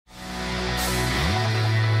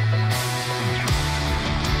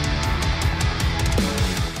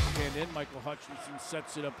Hutchinson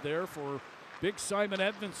sets it up there for big Simon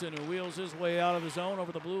Edmondson, who wheels his way out of the zone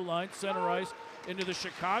over the blue line, center ice into the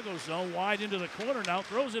Chicago zone, wide into the corner now,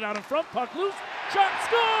 throws it out in front, puck loose, shot,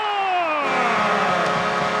 score!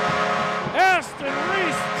 Aston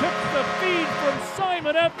Reese took the feed from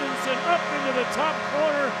Simon Edmondson up into the top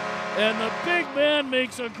corner, and the big man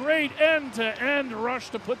makes a great end-to-end rush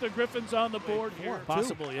to put the Griffins on the board here.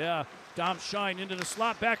 Possible, yeah. Dom Shine into the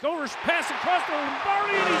slot, back over, pass across to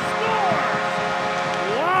Lombardi, and he scores!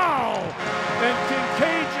 Wow! And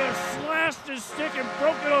Kincaid just slashed his stick and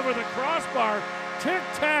broke it over the crossbar.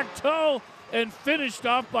 Tic-tac-toe, and finished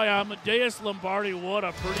off by Amadeus Lombardi. What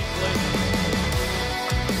a pretty play.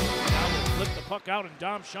 Now we'll flip the puck out, and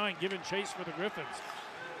Dom Shine giving chase for the Griffins.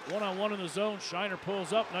 One-on-one in the zone. Shiner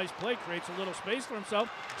pulls up. Nice play. Creates a little space for himself.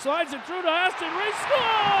 Slides it through to Aston Reese. Score!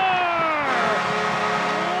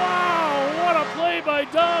 Wow! What a play by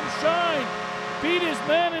Dom Shine. Beat his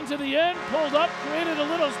man into the end. Pulled up. Created a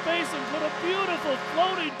little space and put a beautiful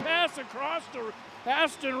floating pass across to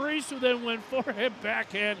Aston Reese, who then went forehand,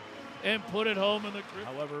 backhand, and put it home in the grip.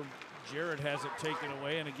 However, Jared has it taken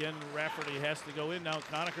away, and again, Rafferty has to go in now.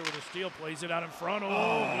 Conacher with a steal, plays it out in front.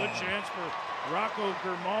 Oh, good chance for Rocco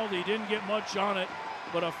Grimaldi. Didn't get much on it,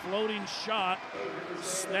 but a floating shot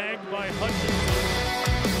snagged by Hutchinson.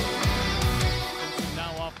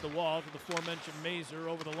 Now off the wall to the aforementioned Mazur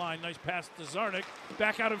over the line. Nice pass to Zarnik.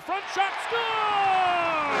 Back out in front, shot, score!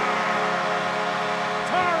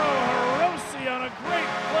 Taro Hirose on a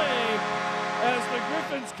great play as the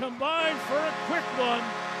Griffins combine for a quick one.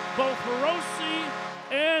 Both Hirose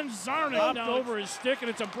and Zarnik now over his stick, and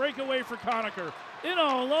it's a breakaway for Conacher. In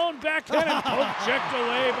all alone, backhand and poke checked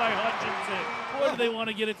away by Hutchinson. Boy, do they want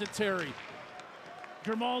to get it to Terry.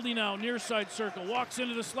 Grimaldi now, near side circle, walks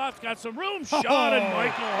into the slot, got some room, shot, and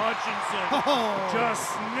Michael Hutchinson just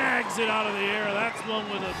snags it out of the air. That's one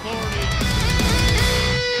with authority.